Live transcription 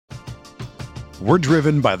We're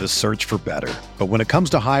driven by the search for better. But when it comes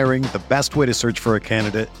to hiring, the best way to search for a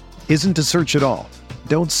candidate isn't to search at all.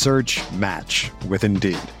 Don't search, match with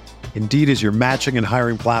Indeed. Indeed is your matching and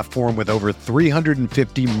hiring platform with over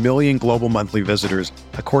 350 million global monthly visitors,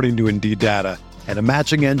 according to Indeed data, and a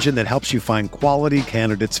matching engine that helps you find quality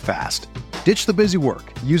candidates fast. Ditch the busy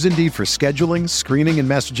work. Use Indeed for scheduling, screening, and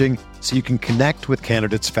messaging so you can connect with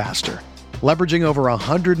candidates faster. Leveraging over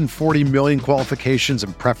 140 million qualifications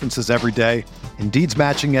and preferences every day, Indeed's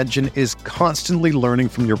matching engine is constantly learning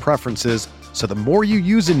from your preferences, so the more you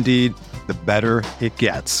use Indeed, the better it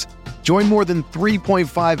gets. Join more than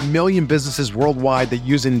 3.5 million businesses worldwide that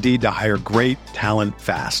use Indeed to hire great talent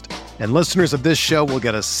fast. And listeners of this show will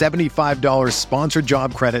get a $75 sponsored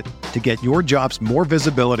job credit to get your jobs more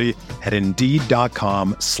visibility at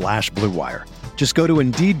Indeed.com/Blue Wire. Just go to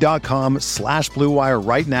Indeed.com/Blue Wire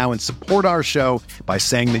right now and support our show by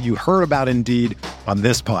saying that you heard about Indeed on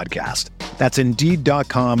this podcast. That's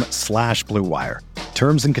Indeed.com/Blue Wire.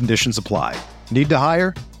 Terms and conditions apply. Need to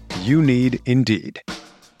hire? You need Indeed.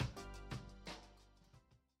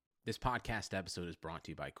 This podcast episode is brought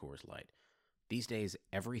to you by Coors Light. These days,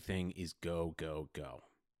 everything is go, go, go.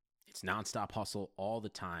 It's nonstop hustle all the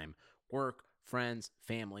time. Work, friends,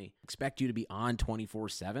 family, expect you to be on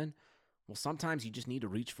 24/7. Well, sometimes you just need to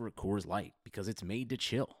reach for a Coors Light because it's made to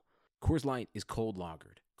chill. Coors Light is cold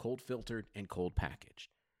lagered, cold filtered, and cold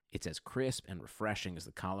packaged. It's as crisp and refreshing as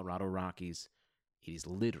the Colorado Rockies. It is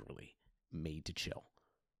literally made to chill.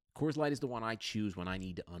 Coors Light is the one I choose when I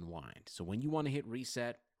need to unwind. So when you want to hit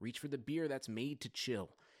reset, reach for the beer that's made to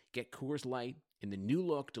chill. Get Coors Light in the new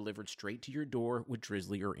look delivered straight to your door with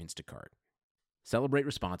Drizzly or Instacart. Celebrate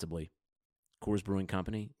responsibly. Coors Brewing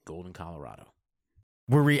Company, Golden, Colorado.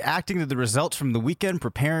 We're reacting to the results from the weekend,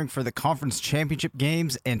 preparing for the conference championship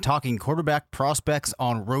games, and talking quarterback prospects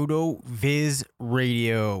on Roto Viz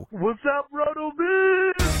Radio. What's up, Roto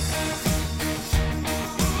Viz?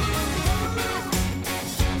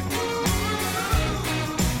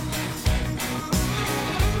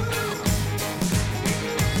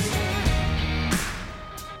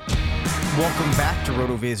 Welcome back to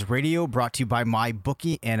RotoViz Radio, brought to you by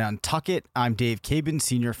MyBookie and Untuckit. I'm Dave Cabin,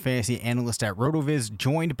 Senior Fantasy Analyst at RotoViz,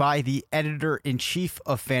 joined by the Editor-in-Chief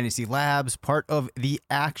of Fantasy Labs, part of the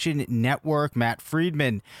Action Network, Matt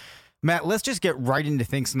Friedman. Matt, let's just get right into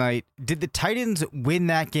things tonight. Did the Titans win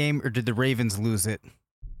that game, or did the Ravens lose it?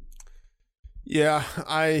 Yeah,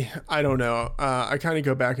 I don't know. I kind of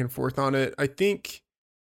go back and forth on it. I think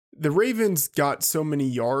the Ravens got so many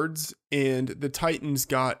yards and the Titans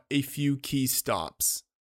got a few key stops.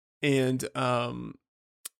 And, I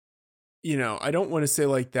don't want to say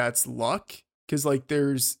like that's luck because like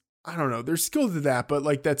there's skill to that, but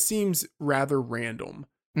like that seems rather random.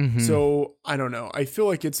 Mm-hmm. So I don't know. I feel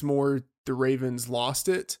like it's more the Ravens lost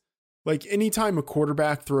it. Like anytime a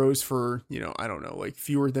quarterback throws for, like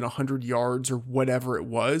fewer than 100 yards or whatever it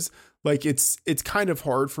was, like it's kind of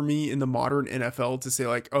hard for me in the modern NFL to say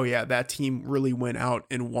like, oh yeah, that team really went out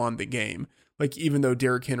and won the game. Like even though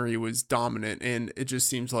Derrick Henry was dominant, and it just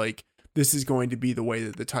seems like this is going to be the way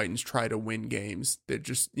that the Titans try to win games. That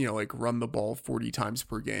just, like run the ball 40 times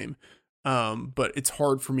per game. But it's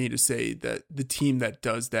hard for me to say that the team that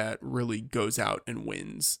does that really goes out and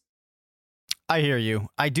wins. I hear you.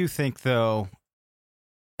 I do think, though,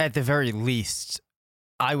 at the very least,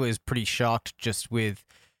 I was pretty shocked just with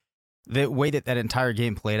the way that entire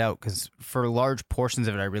game played out, because for large portions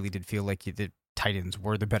of it, I really did feel like the Titans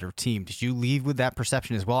were the better team. Did you leave with that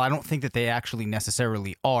perception as well? I don't think that they actually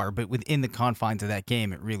necessarily are, but within the confines of that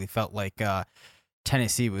game, it really felt like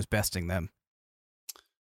Tennessee was besting them.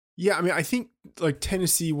 Yeah, I mean, I think like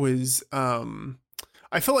Tennessee was,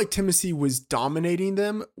 I felt like Tennessee was dominating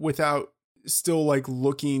them without still like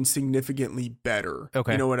looking significantly better.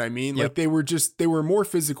 Okay. You know what I mean? Yep. Like they were more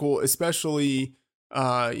physical, especially,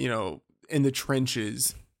 in the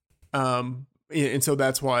trenches. And so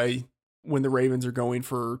that's why when the Ravens are going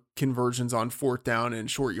for conversions on fourth down and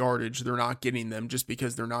short yardage, they're not getting them just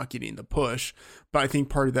because they're not getting the push. But I think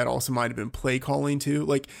part of that also might've been play calling too.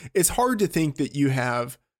 Like it's hard to think that you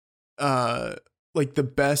have, like the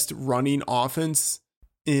best running offense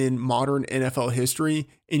in modern NFL history,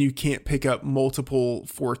 and you can't pick up multiple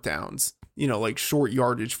fourth downs, like short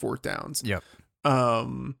yardage fourth downs. Yep.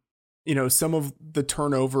 Some of the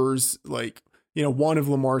turnovers, like, one of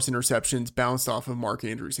Lamar's interceptions bounced off of Mark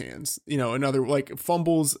Andrews' hands, another like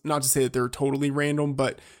fumbles, not to say that they're totally random,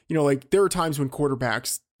 but, like there are times when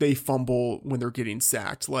quarterbacks, they fumble when they're getting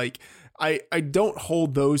sacked. Like I don't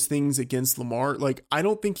hold those things against Lamar. Like, I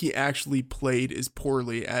don't think he actually played as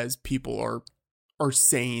poorly as people are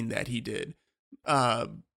saying that he did.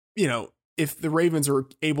 If if the Ravens are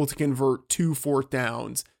able to convert 2 4th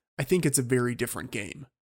downs, I think it's a very different game.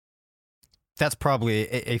 That's probably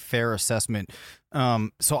a fair assessment.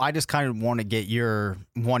 So I just kind of wanted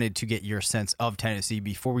to get your sense of Tennessee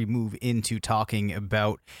before we move into talking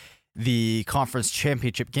about the conference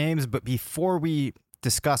championship games. But before we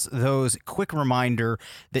discuss those, quick reminder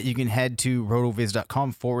that you can head to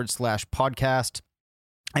rotoviz.com/podcast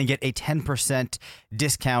and get a 10%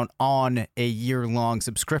 discount on a year-long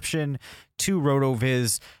subscription to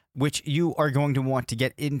RotoViz, which you are going to want to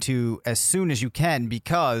get into as soon as you can,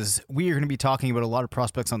 because we are going to be talking about a lot of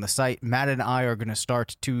prospects on the site. Matt and I are going to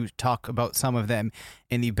start to talk about some of them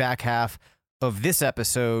in the back half of this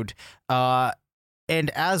episode. And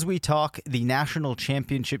as we talk, the national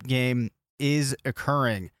championship game is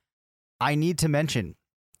occurring. I need to mention,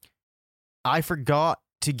 I forgot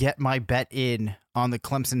to get my bet in on the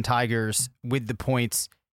Clemson Tigers with the points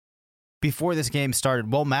before this game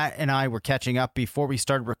started. Well, Matt and I were catching up before we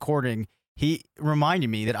started recording. He reminded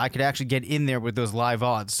me that I could actually get in there with those live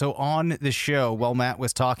odds. So on the show, while Matt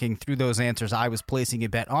was talking through those answers, I was placing a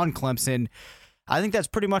bet on Clemson. I think that's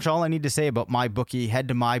pretty much all I need to say about MyBookie. Head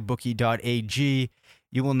to mybookie.ag.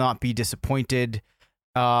 You will not be disappointed.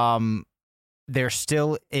 There's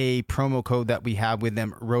still a promo code that we have with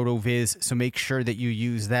them, RotoViz, so make sure that you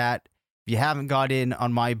use that. If you haven't got in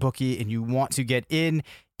on MyBookie and you want to get in,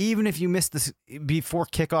 even if you missed this before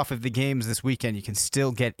kickoff of the games this weekend, you can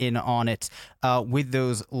still get in on it with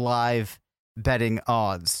those live betting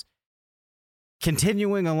odds.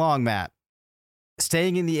 Continuing along, Matt,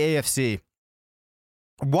 staying in the AFC,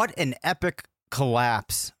 what an epic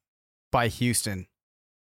collapse by Houston.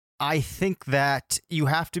 I think that you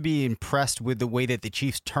have to be impressed with the way that the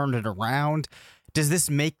Chiefs turned it around. Does this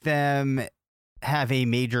make them have a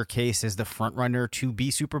major case as the front runner to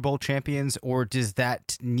be Super Bowl champions, or does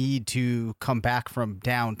that need to come back from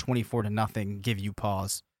down 24-0 give you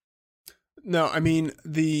pause? No, I mean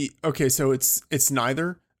so it's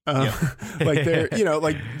neither. Like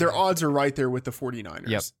their odds are right there with the 49ers.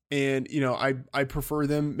 Yep. And I prefer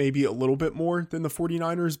them maybe a little bit more than the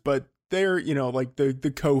 49ers, but they're like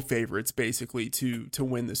the co-favorites basically to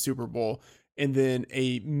win the Super Bowl, and then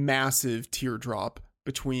a massive teardrop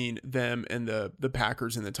between them and the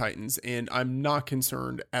Packers and the Titans. And I'm not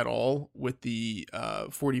concerned at all with the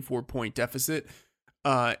 44-point deficit,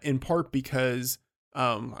 in part because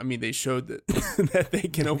they showed that that they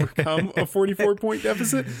can overcome a 44-point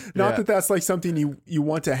deficit. Not that that's like something you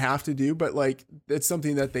want to have to do, but like it's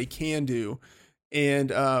something that they can do. And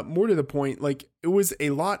more to the point, like it was a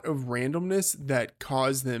lot of randomness that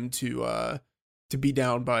caused them to be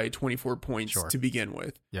down by 24 points to begin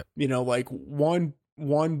with. Yep. Like one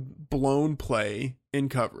blown play in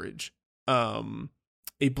coverage, a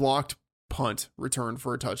blocked punt return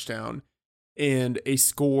for a touchdown, and a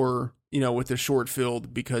score, with a short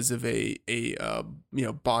field because of a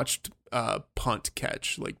botched punt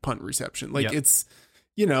catch, like punt reception. Like it's,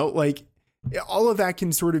 like all of that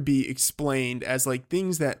can sort of be explained as like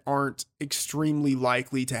things that aren't extremely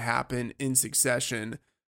likely to happen in succession,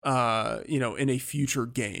 in a future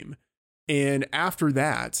game. And after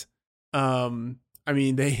that,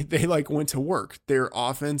 they like went to work. Their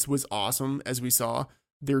offense was awesome, as we saw.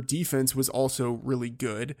 Their defense was also really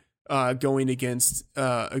good, going against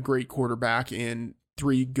a great quarterback and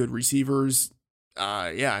 3 good receivers.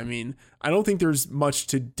 I don't think there's much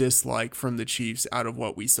to dislike from the Chiefs out of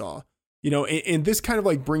what we saw. And this kind of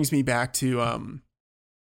like brings me back to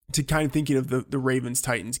kind of thinking of the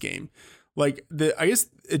Ravens-Titans game. Like I guess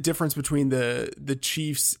a difference between the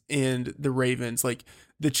Chiefs and the Ravens, like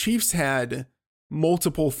the Chiefs had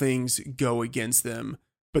multiple things go against them,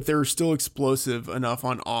 but they're still explosive enough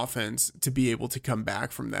on offense to be able to come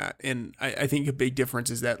back from that. And I think a big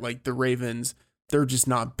difference is that like the Ravens, they're just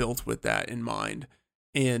not built with that in mind.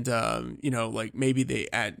 And, like maybe they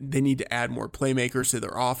need to add more playmakers to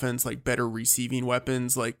their offense, like better receiving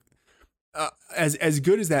weapons. Like as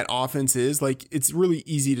good as that offense is, like it's really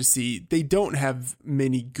easy to see they don't have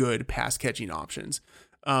many good pass catching options.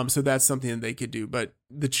 So that's something that they could do. But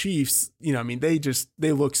the Chiefs,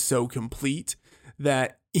 they look so complete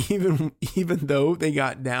that even though they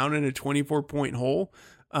got down in a 24-point hole,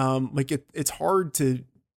 it's hard to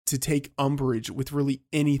take umbrage with really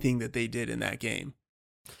anything that they did in that game.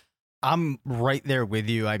 I'm right there with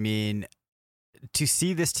you. I mean, to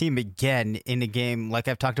see this team again in a game like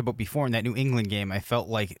I've talked about before in that New England game, I felt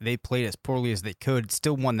like they played as poorly as they could,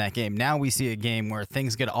 still won that game. Now we see a game where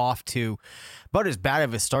things get off to about as bad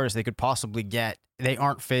of a start as they could possibly get. They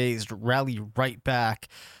aren't phased, rally right back,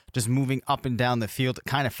 just moving up and down the field. It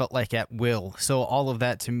kind of felt like at will. So all of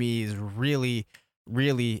that to me is really,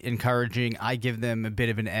 really encouraging. I give them a bit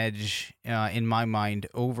of an edge in my mind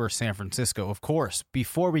over San Francisco. Of course,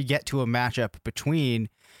 before we get to a matchup between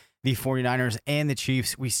the 49ers and the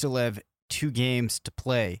Chiefs, we still have 2 games to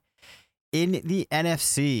play. In the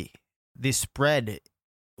NFC, the spread,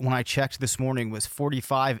 when I checked this morning, was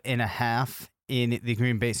 45.5 in the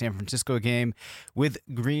Green Bay San Francisco game, with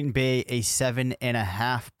Green Bay a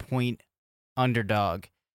 7.5 point underdog.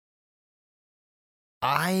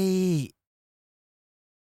 I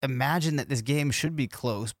imagine that this game should be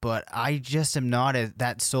close, but I just am not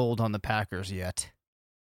that sold on the Packers yet.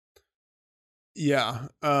 Yeah.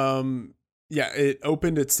 It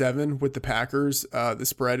opened at 7 with the Packers, the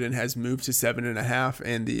spread, and has moved to 7.5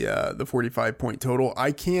 and the 45 point total.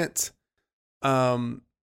 I can't,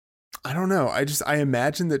 I don't know. I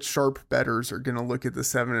imagine that sharp bettors are going to look at the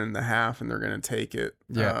 7.5 and they're going to take it,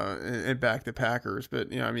 and back the Packers. But,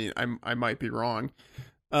 I might be wrong.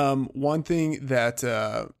 One thing that,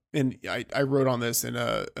 and I wrote on this in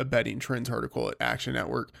a betting trends article at Action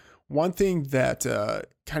Network. One thing that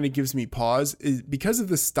kind of gives me pause is because of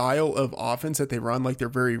the style of offense that they run, like they're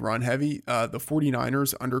very run heavy. The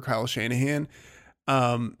 49ers under Kyle Shanahan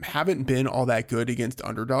haven't been all that good against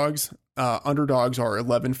underdogs. Underdogs are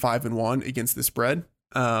 11-5-1 against the spread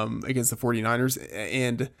against the 49ers.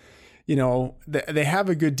 And, they have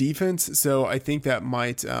a good defense. So I think that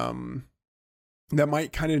might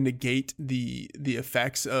kind of negate the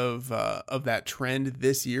effects of that trend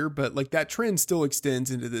this year, but like that trend still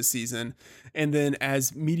extends into this season. And then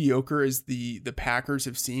as mediocre as the Packers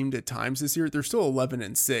have seemed at times this year, they're still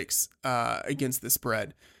 11-6 against the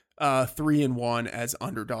spread, 3-1 as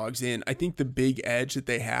underdogs. And I think the big edge that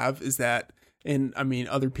they have is that, and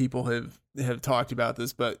other people have talked about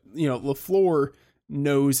this, but LaFleur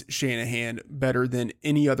knows Shanahan better than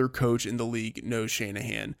any other coach in the league knows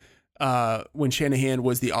Shanahan. When Shanahan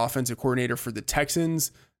was the offensive coordinator for the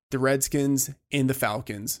Texans, the Redskins, and the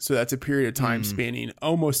Falcons. So that's a period of time spanning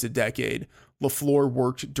almost a decade. LaFleur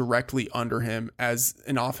worked directly under him as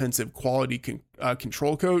an offensive quality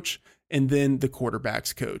control coach and then the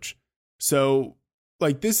quarterback's coach. So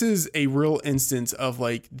like this is a real instance of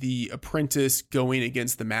like the apprentice going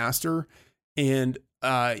against the master. And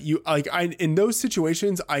in those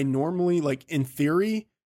situations, I normally, like in theory,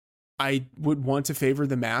 I would want to favor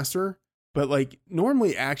the master, but like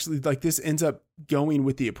normally actually like this ends up going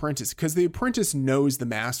with the apprentice because the apprentice knows the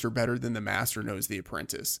master better than the master knows the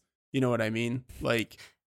apprentice. You know what I mean? Like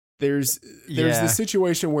there's the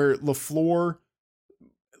situation where LaFleur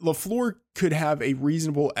could have a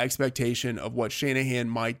reasonable expectation of what Shanahan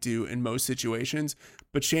might do in most situations,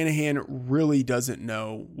 but Shanahan really doesn't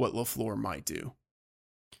know what LaFleur might do.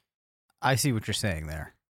 I see what you're saying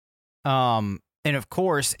there. And of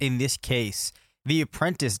course, in this case, the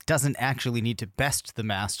apprentice doesn't actually need to best the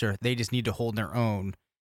master. They just need to hold their own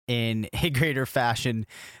in a greater fashion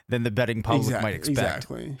than the betting public might expect.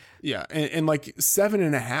 Exactly. Yeah. And like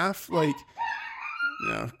 7.5, like,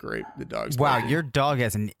 great. The dog's barking. Wow, your dog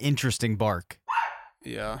has an interesting bark.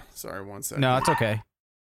 Yeah. Sorry, 1 second. No, it's okay.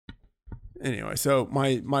 Anyway, so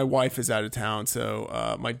my wife is out of town,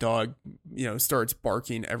 so my dog, starts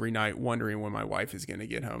barking every night, wondering when my wife is going to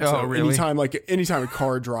get home. Oh, so really? anytime a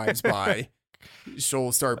car drives by,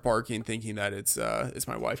 she'll start barking, thinking that it's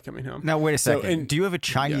my wife coming home. Now wait a second. Do you have a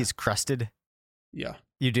Chinese crested? Yeah.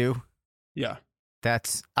 You do? Yeah.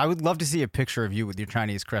 I would love to see a picture of you with your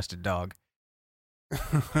Chinese crested dog.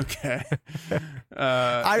 Okay.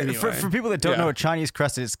 Anyway, for people that don't know what Chinese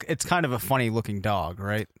crested is, it's kind of a funny looking dog,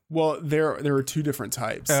 right? Well, there are 2 different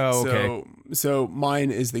types. Oh, okay. So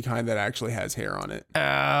mine is the kind that actually has hair on it. Oh,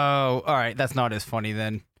 all right. That's not as funny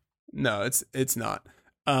then. No, it's not.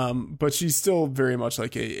 But she's still very much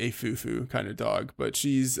like a foo-foo kind of dog, but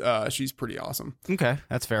she's pretty awesome. Okay,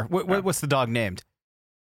 that's fair. What's the dog named?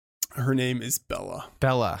 Her name is Bella.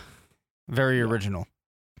 Bella. Very original.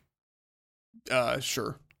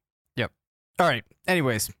 Sure. Yep. All right.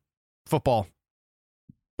 Anyways, football.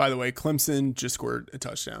 By the way, Clemson just scored a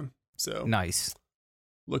touchdown. So nice.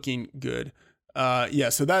 Looking good.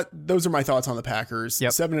 So those are my thoughts on the Packers.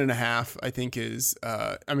 Yep. 7.5, I think is,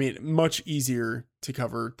 much easier to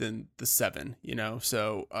cover than the 7,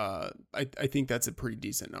 So, I think that's a pretty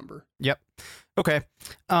decent number. Yep. Okay.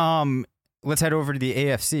 Let's head over to the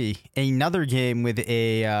AFC. Another game with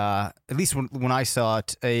a, at least when I saw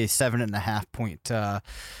it, a 7.5 point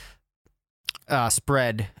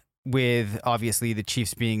spread, with obviously the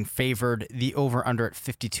Chiefs being favored. The over under at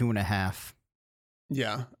 52.5.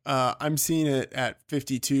 Yeah, I'm seeing it at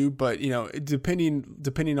 52, but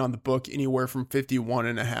depending on the book, anywhere from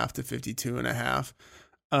 51.5 to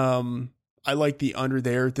 52.5. I like the under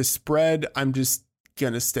there. The spread, I'm just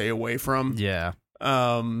gonna stay away from. Yeah.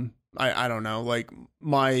 I don't know. I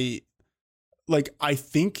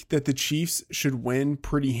think that the Chiefs should win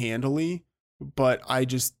pretty handily, but I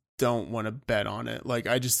just don't want to bet on it.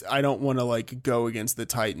 I don't want to go against the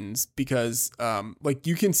Titans because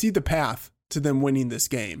you can see the path to them winning this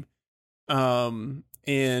game. And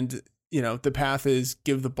the path is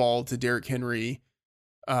give the ball to Derrick Henry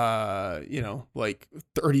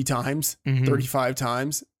 30 times, 35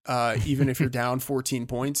 times. Even if you're down 14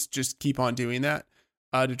 points, just keep on doing that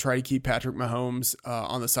to try to keep Patrick Mahomes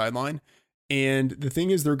on the sideline. And the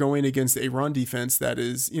thing is, they're going against a run defense that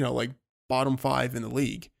is, bottom 5 in the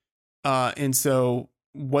league. And so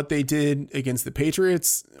what they did against the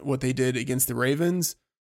Patriots, what they did against the Ravens,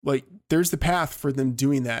 there's the path for them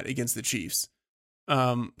doing that against the Chiefs.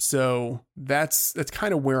 So that's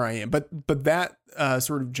kind of where I am. But that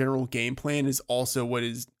sort of general game plan is also what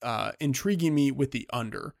is intriguing me with the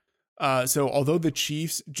under. So although the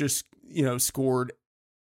Chiefs just, scored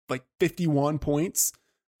 51 points,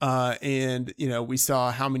 and we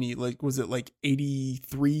saw how many, was it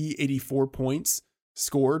 83, 84 points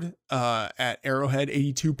scored at Arrowhead,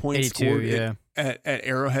 82 points scored at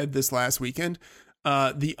Arrowhead this last weekend.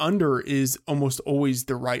 The under is almost always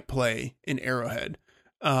the right play in Arrowhead.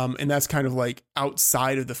 And that's kind of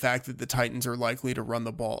outside of the fact that the Titans are likely to run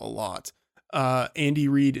the ball a lot. Andy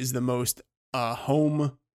Reid is the most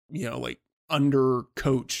home, under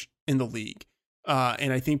coach in the league.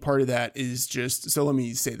 And I think part of that is so let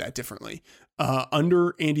me say that differently.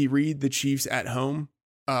 Under Andy Reid, the Chiefs at home,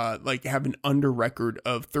 have an under record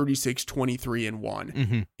of 36, 23 and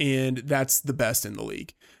 1. And that's the best in the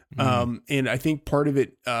league. And I think part of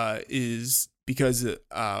it is because,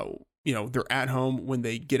 they're at home when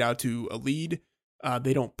they get out to a lead,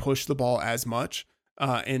 they don't push the ball as much.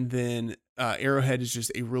 And then Arrowhead is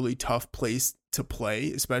just a really tough place to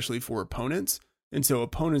play, especially for opponents. And so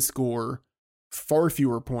opponents score far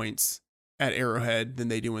fewer points at Arrowhead than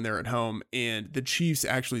they do when they're at home. And the Chiefs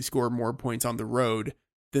actually score more points on the road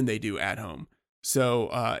than they do at home. So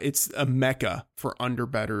it's a mecca for under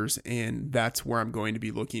bettors, and that's where I'm going to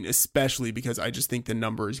be looking, especially because I just think the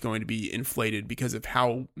number is going to be inflated because of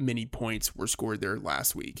how many points were scored there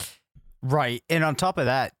last week. Right. And on top of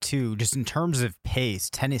that, too, just in terms of pace,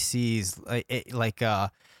 Tennessee's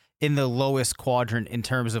in the lowest quadrant in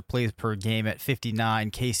terms of plays per game at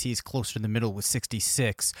 59. KC's closer to the middle with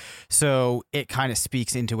 66. So it kind of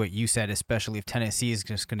speaks into what you said, especially if Tennessee is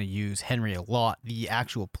just going to use Henry a lot. The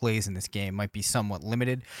actual plays in this game might be somewhat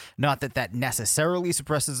limited. Not that that necessarily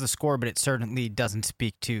suppresses the score, but it certainly doesn't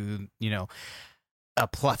speak to, a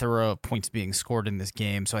plethora of points being scored in this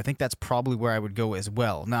game. So I think that's probably where I would go as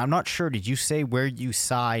well. Now, I'm not sure. Did you say where you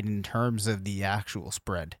side in terms of the actual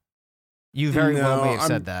spread? You very well may have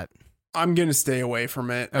said that. I'm going to stay away from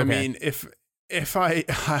it. Okay. I mean, if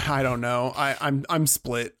I don't know, I'm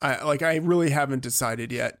split. I really haven't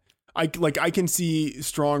decided yet. I can see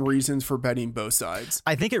strong reasons for betting both sides.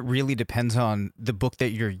 I think it really depends on the book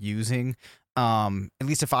that you're using. At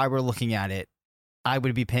least if I were looking at it, I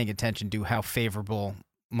would be paying attention to how favorable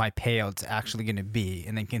my payout's actually going to be,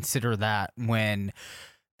 and then consider that when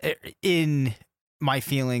in my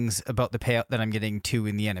feelings about the payout that I'm getting to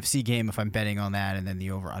in the NFC game, if I'm betting on that, and then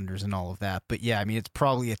the over-unders and all of that. But yeah, I mean, it's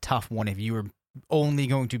probably a tough one if you were only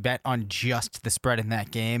going to bet on just the spread in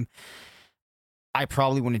that game. I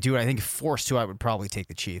probably wouldn't do it. I think if forced to, I would probably take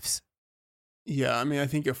the Chiefs. Yeah, I mean, I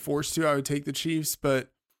think if forced to, I would take the Chiefs,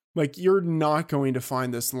 but you're not going to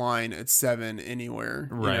find this line at 7 anywhere,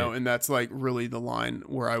 right? And that's really the line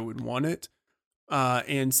where I would want it.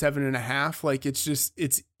 And 7.5,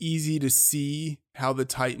 it's easy to see how the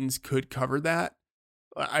Titans could cover that.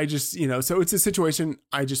 I just, so it's a situation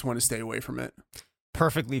I just want to stay away from it.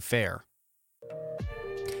 Perfectly fair.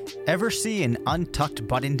 Ever see an untucked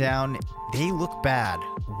button down? They look bad.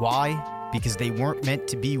 Why? Because they weren't meant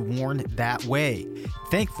to be worn that way.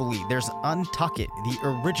 Thankfully, there's Untuck It,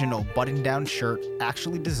 the original button-down shirt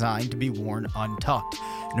actually designed to be worn untucked.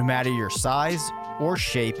 No matter your size or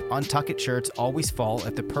shape, Untuck It shirts always fall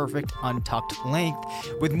at the perfect untucked length.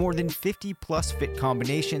 With more than 50-plus fit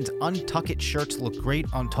combinations, Untuck It shirts look great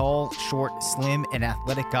on tall, short, slim, and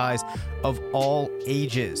athletic guys of all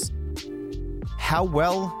ages. How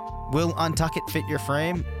well will Untuck It fit your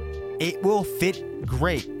frame? It will fit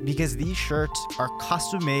great because these shirts are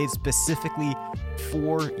custom made specifically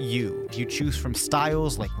for you. You choose from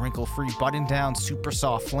styles like wrinkle-free button-down, super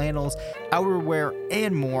soft flannels, outerwear,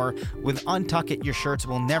 and more. With Untuck It, your shirts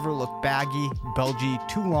will never look baggy, bulgy,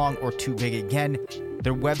 too long, or too big again.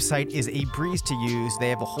 Their website is a breeze to use. They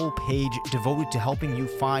have a whole page devoted to helping you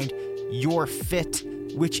find your fit,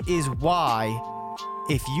 which is why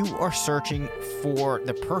If you are searching for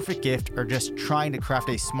the perfect gift or just trying to craft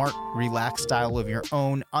a smart, relaxed style of your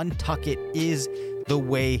own, Untuck It is the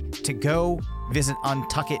way to go. Visit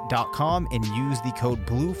untuckit.com and use the code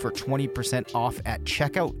BLUE for 20% off at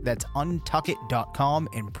checkout. That's untuckit.com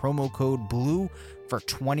and promo code BLUE for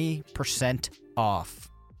 20% off.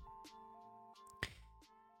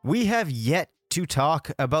 We have yet to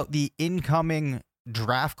talk about the incoming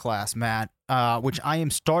draft class, Matt, which I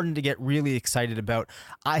am starting to get really excited about.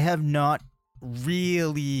 I have not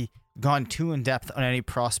really gone too in depth on any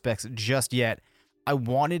prospects just yet. I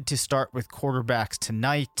wanted to start with quarterbacks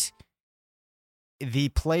tonight. The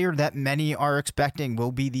player that many are expecting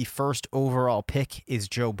will be the first overall pick is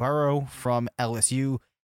Joe Burrow from LSU,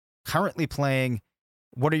 currently playing.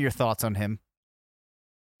 What are your thoughts on him?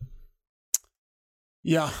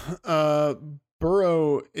 Yeah,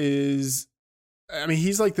 Burrow is, I mean,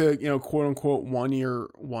 he's like the, quote unquote 1 year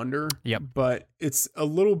wonder. Yep. But it's a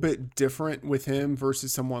little bit different with him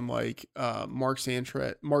versus someone like Mark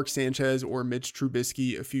Sanchez or Mitch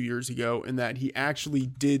Trubisky a few years ago, in that he actually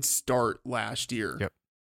did start last year. Yep.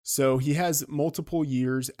 So he has multiple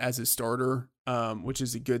years as a starter, which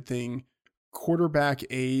is a good thing. Quarterback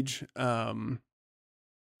age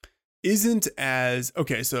isn't as,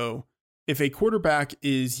 okay, so if a quarterback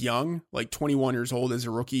is young, like 21 years old as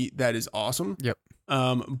a rookie, that is awesome. Yep.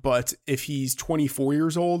 But if he's 24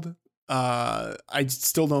 years old, I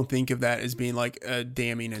still don't think of that as being like a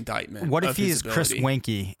damning indictment. What if he is Chris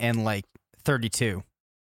Wenke and like 32?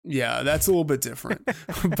 Yeah, that's a little bit different.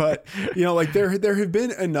 But like there have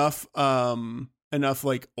been enough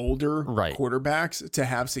like older quarterbacks to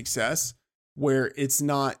have success where it's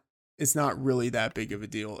not really that big of a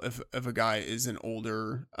deal if a guy is an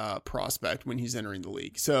older prospect when he's entering the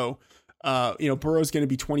league. So, Burrow's going to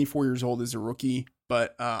be 24 years old as a rookie,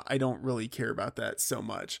 but I don't really care about that so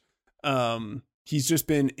much. He's just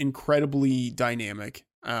been incredibly dynamic.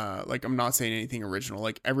 Like, I'm not saying anything original.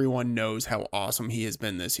 Like, everyone knows how awesome he has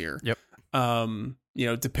been this year. Yep.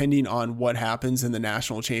 Depending on what happens in the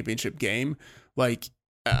national championship game, like,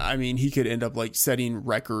 I mean, he could end up like setting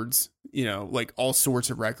records, like all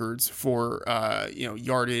sorts of records for,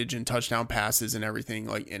 yardage and touchdown passes and everything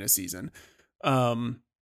like in a season.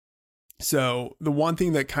 So the one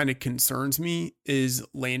thing that kind of concerns me is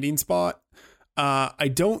landing spot.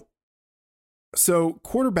 So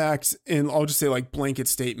quarterbacks, and I'll just say like blanket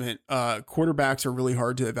statement, quarterbacks are really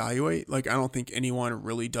hard to evaluate. Like, I don't think anyone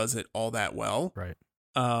really does it all that well. Right.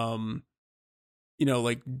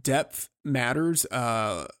 Like depth matters,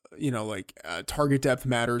 target depth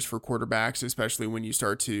matters for quarterbacks, especially when you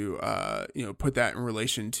start to, put that in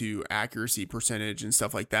relation to accuracy percentage and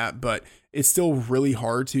stuff like that. But it's still really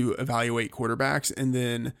hard to evaluate quarterbacks. And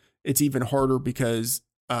then it's even harder because,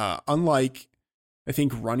 unlike I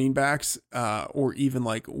think running backs, or even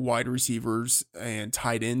like wide receivers and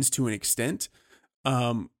tight ends to an extent,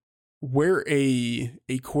 where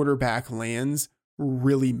a quarterback lands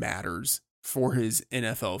really matters for his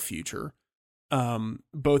NFL future,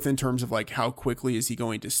 both in terms of like how quickly is he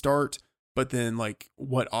going to start, but then like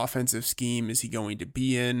what offensive scheme is he going to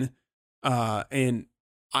be in, and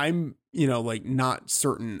I'm not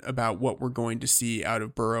certain about what we're going to see out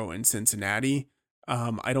of Burrow in Cincinnati.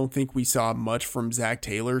 I don't think we saw much from Zach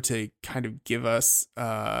Taylor to kind of give us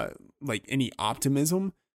like any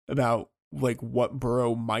optimism about like what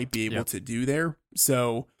Burrow might be able to do there.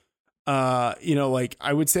 So like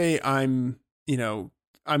I would say I'm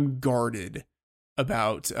guarded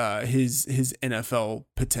about his NFL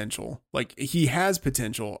potential. Like, he has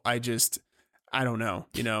potential. I don't know,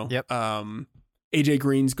 Yep. AJ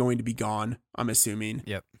Green's going to be gone, I'm assuming.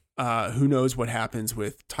 Yep. Who knows what happens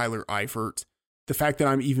with Tyler Eifert. The fact that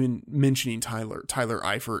I'm even mentioning Tyler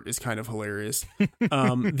Eifert is kind of hilarious.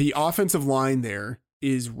 The offensive line there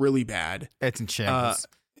is really bad. It's in shambles.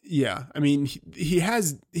 Yeah, I mean, he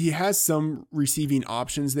has some receiving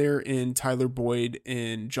options there in Tyler Boyd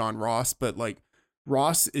and John Ross, but like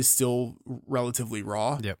Ross is still relatively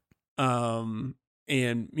raw. Yep. And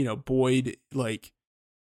Boyd, like,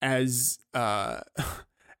 as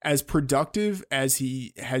productive as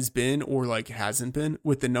he has been or like hasn't been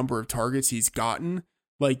with the number of targets he's gotten,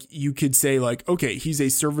 like, you could say like, okay, he's a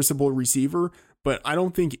serviceable receiver. But I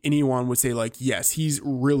don't think anyone would say like, yes, he's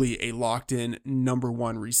really a locked in number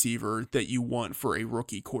one receiver that you want for a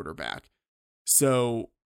rookie quarterback. So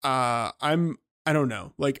I don't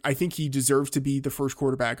know. Like, I think he deserves to be the first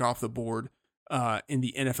quarterback off the board in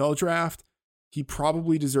the NFL draft. He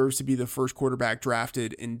probably deserves to be the first quarterback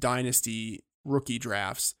drafted in dynasty rookie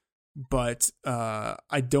drafts. But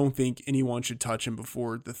I don't think anyone should touch him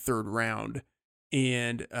before the third round.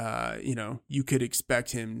 And, you could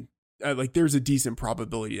expect him like there's a decent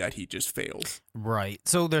probability that he just fails. Right.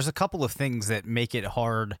 So there's a couple of things that make it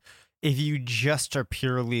hard if you just are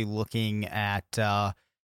purely looking at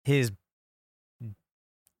his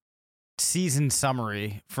season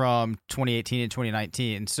summary from 2018 and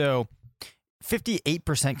 2019. So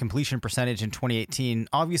 58% completion percentage in 2018,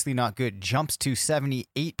 obviously not good, jumps to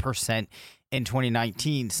 78% in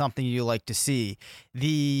 2019, something you like to see.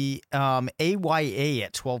 The AYA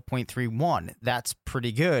at 12.31, that's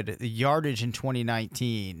pretty good. The yardage in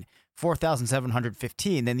 2019,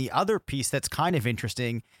 4,715. Then the other piece that's kind of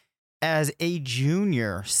interesting, as a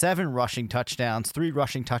junior, 7 rushing touchdowns, 3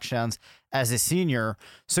 rushing touchdowns as a senior.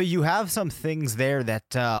 So you have some things there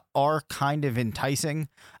that are kind of enticing.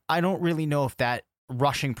 I don't really know if that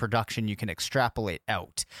rushing production you can extrapolate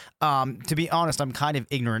out. To be honest, I'm kind of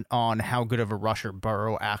ignorant on how good of a rusher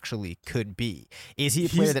Burrow actually could be. Is he a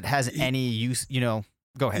player that has any use,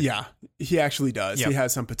 Go ahead. Yeah, he actually does. Yep. He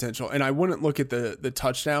has some potential. And I wouldn't look at the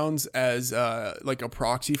touchdowns as like a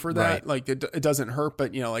proxy for that. Right. Like it doesn't hurt,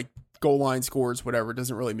 but like goal line scores, whatever, it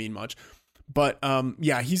doesn't really mean much. But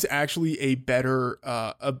yeah, he's actually a better,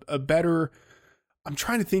 I'm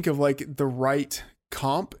trying to think of like the right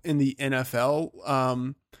comp in the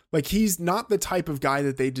NFL. Like he's not the type of guy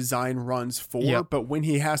that they design runs for, Yep. but when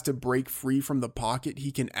he has to break free from the pocket,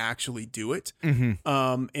 he can actually do it.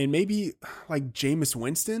 Mm-hmm. And maybe like Jameis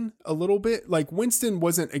Winston a little bit. Like Winston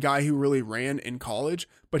wasn't a guy who really ran in college,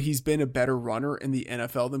 but he's been a better runner in the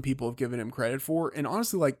NFL than people have given him credit for. And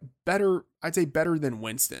honestly, like better, I'd say better than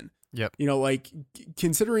Winston. Yep. Like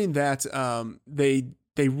considering that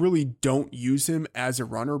they really don't use him as a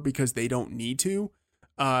runner because they don't need to.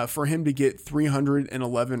 For him to get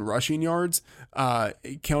 311 rushing yards,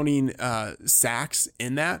 counting sacks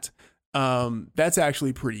in that, that's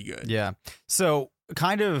actually pretty good. Yeah. So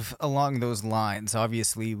kind of along those lines,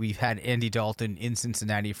 obviously we've had Andy Dalton in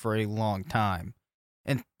Cincinnati for a long time.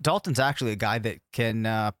 And Dalton's actually a guy that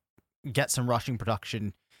can get some rushing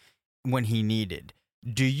production when he needed.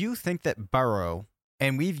 Do you think that Burrow,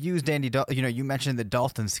 and we've used Andy Dalton, you mentioned the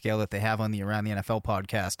Dalton scale that they have on the Around the NFL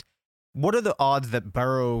podcast. What are the odds that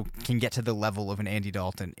Burrow can get to the level of an Andy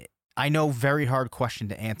Dalton? I know, very hard question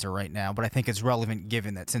to answer right now, but I think it's relevant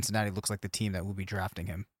given that Cincinnati looks like the team that will be drafting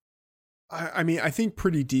him. I mean, I think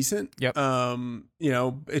pretty decent. Yep.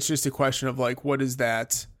 It's just a question of like, what does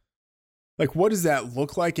that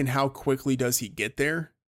look like and how quickly does he get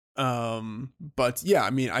there? But yeah, I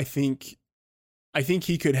mean, I think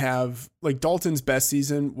he could have, like, Dalton's best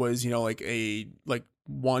season was, like a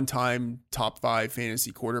one-time top 5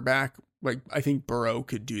 fantasy quarterback. Like, I think Burrow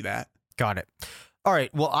could do that. Got it. All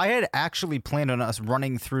right. Well, I had actually planned on us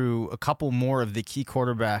running through a couple more of the key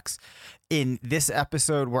quarterbacks in this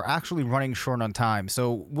episode. We're actually running short on time,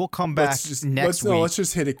 so we'll come back next week. Let's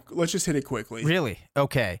just hit it quickly. Really?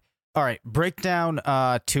 Okay. All right. Break down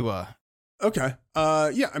Tua. Okay.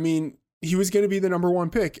 Yeah. I mean, he was going to be the number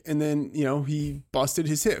 1 pick, and then, he busted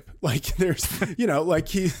his hip. Like there's,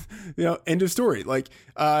 end of story. Like,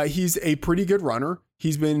 he's a pretty good runner.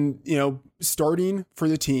 He's been, starting for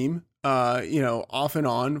the team, off and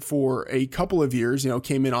on for a couple of years,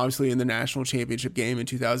 came in obviously in the national championship game in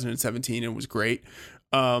 2017 and was great.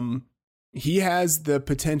 He has the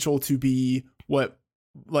potential to be what,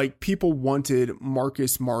 like, people wanted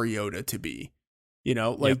Marcus Mariota to be,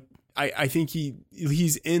 Yep. I think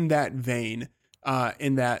he's in that vein,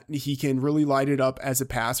 in that he can really light it up as a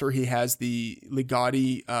passer. He has the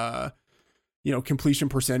Ligotti, completion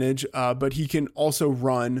percentage, but he can also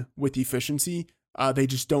run with efficiency. They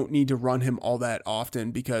just don't need to run him all that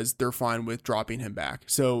often because they're fine with dropping him back.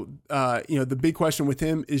 So, the big question with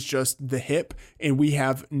him is just the hip, and we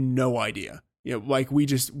have no idea.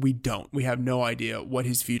 We have no idea what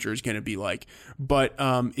his future is going to be like. But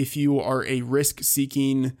if you are a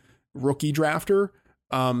risk-seeking rookie drafter,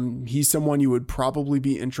 he's someone you would probably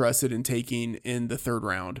be interested in taking in the 3rd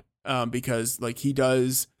round, because like he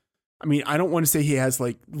does. I mean, I don't want to say he has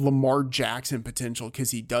like Lamar Jackson potential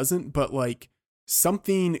because he doesn't, but like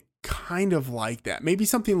something kind of like that, maybe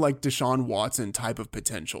something like Deshaun Watson type of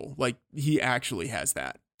potential. Like he actually has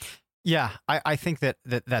that. Yeah, I think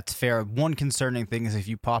that's fair. One concerning thing is if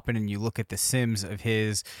you pop in and you look at the sims of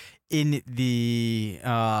his in the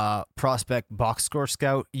prospect box score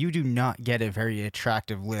scout, you do not get a very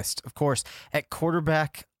attractive list. Of course, at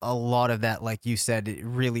quarterback, a lot of that, like you said, it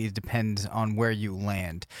really depends on where you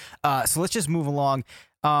land. So let's just move along.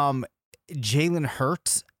 Jalen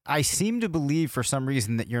Hurts, I seem to believe for some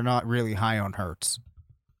reason that you're not really high on Hurts.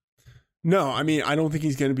 No, I mean, I don't think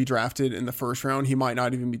he's going to be drafted in the 1st round. He might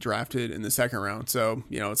not even be drafted in the 2nd round. So,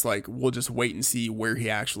 it's like, we'll just wait and see where he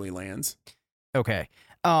actually lands. Okay.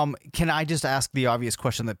 Can I just ask the obvious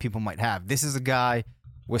question that people might have? This is a guy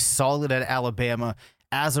was solid at Alabama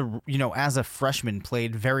as a freshman,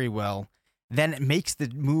 played very well, then makes the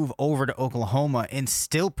move over to Oklahoma and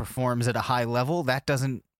still performs at a high level. That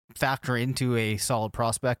doesn't factor into a solid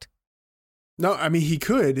prospect. No, I mean, he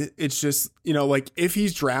could. It's just, like if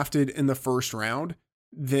he's drafted in the first round,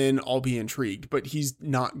 then I'll be intrigued, but he's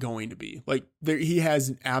not going to be. Like he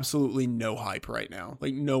has absolutely no hype right now.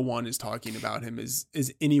 Like no one is talking about him as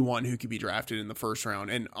anyone who could be drafted in the first round.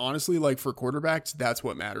 And honestly, like for quarterbacks, that's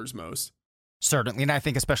what matters most. Certainly. And I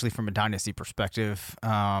think especially from a dynasty perspective,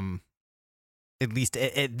 at least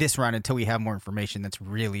at this round, until we have more information, that's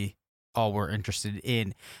really all we're interested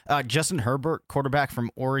in. Justin Herbert, quarterback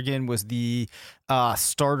from Oregon, was the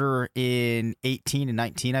starter in 18 and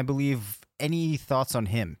 19, I believe. Any thoughts on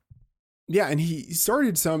him? Yeah, and he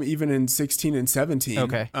started some even in 16 and 17.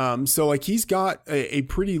 Okay. So like he's got a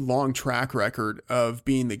pretty long track record of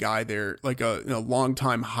being the guy there, like a long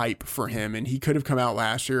time hype for him. And he could have come out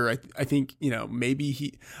last year. I think,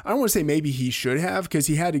 maybe I don't want to say maybe he should have, because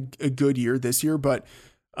he had a good year this year, but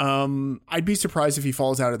I'd be surprised if he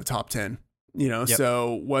falls out of the top 10. Yep.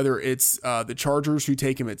 So whether it's the Chargers who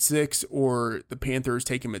take him at 6 or the Panthers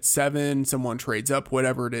take him at 7, someone trades up,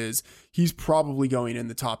 whatever it is, he's probably going in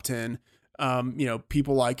the top 10.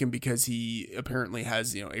 People like him because he apparently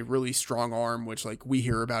has, a really strong arm, which like we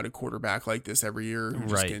hear about a quarterback like this every year who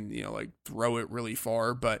just can, like throw it really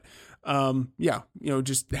far. But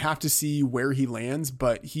just have to see where he lands,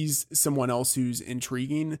 but he's someone else who's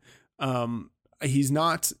intriguing. He's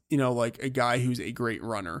not, like a guy who's a great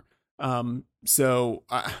runner. So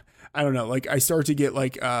I don't know, like I start to get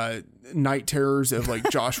like, night terrors of like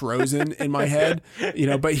Josh Rosen in my head,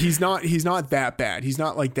 but he's not that bad. He's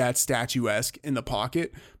not like that statuesque in the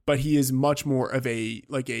pocket, but he is much more of a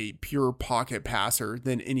pure pocket passer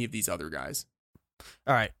than any of these other guys.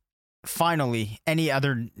 All right. Finally, any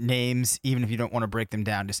other names, even if you don't want to break them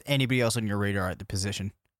down, just anybody else on your radar at the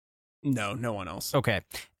position? No one else. Okay.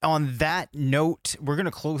 On that note, we're going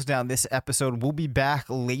to close down this episode. We'll be back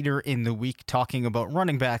later in the week talking about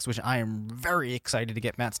running backs, which I am very excited to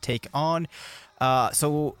get Matt's take on.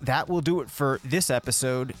 So that will do it for this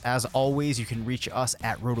episode. As always, you can reach us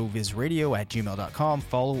at rotovizradio@gmail.com.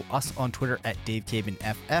 Follow us on Twitter at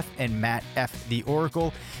DaveCabanFF and Matt F. The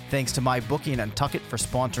Oracle. Thanks to MyBookie and Untuckit for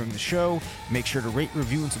sponsoring the show. Make sure to rate,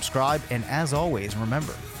 review, and subscribe. And as always,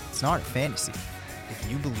 remember, it's not a fantasy if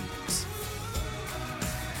you believe it.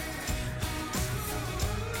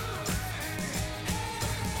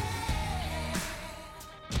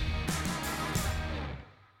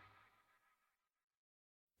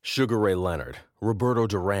 Sugar Ray Leonard, Roberto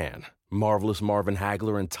Duran, Marvelous Marvin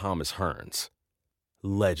Hagler, and Thomas Hearns.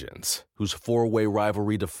 Legends, whose four-way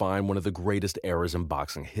rivalry defined one of the greatest eras in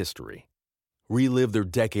boxing history. Relive their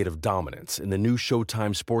decade of dominance in the new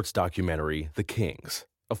Showtime sports documentary, The Kings,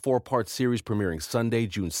 a 4-part series premiering Sunday,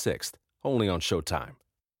 June 6th, only on Showtime.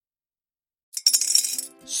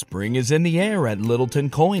 Spring is in the air at Littleton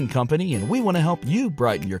Coin Company, and we want to help you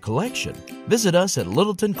brighten your collection. Visit us at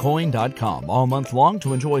littletoncoin.com all month long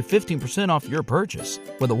to enjoy 15% off your purchase.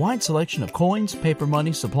 With a wide selection of coins, paper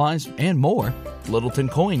money, supplies, and more, Littleton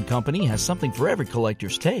Coin Company has something for every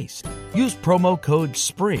collector's taste. Use promo code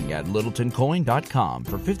SPRING at littletoncoin.com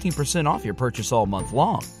for 15% off your purchase all month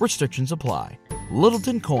long. Restrictions apply.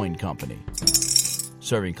 Littleton Coin Company.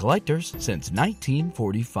 Serving collectors since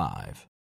 1945.